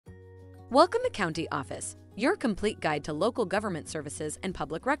Welcome to County Office, your complete guide to local government services and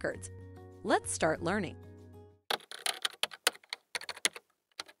public records. Let's start learning.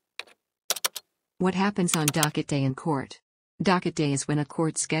 What happens on docket day in court? Docket day is when a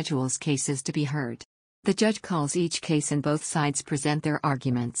court schedules cases to be heard. The judge calls each case and both sides present their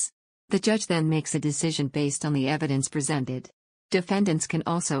arguments. The judge then makes a decision based on the evidence presented. Defendants can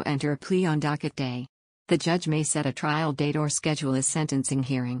also enter a plea on docket day. The judge may set a trial date or schedule a sentencing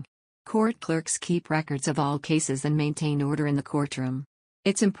hearing. Court clerks keep records of all cases and maintain order in the courtroom.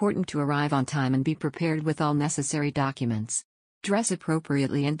 It's important to arrive on time and be prepared with all necessary documents. Dress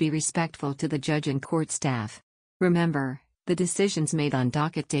appropriately and be respectful to the judge and court staff. Remember, the decisions made on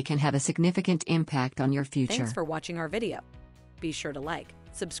docket day can have a significant impact on your future. Thanks for watching our video. Be sure to like,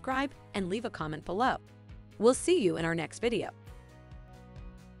 subscribe, and leave a comment below. We'll see you in our next video.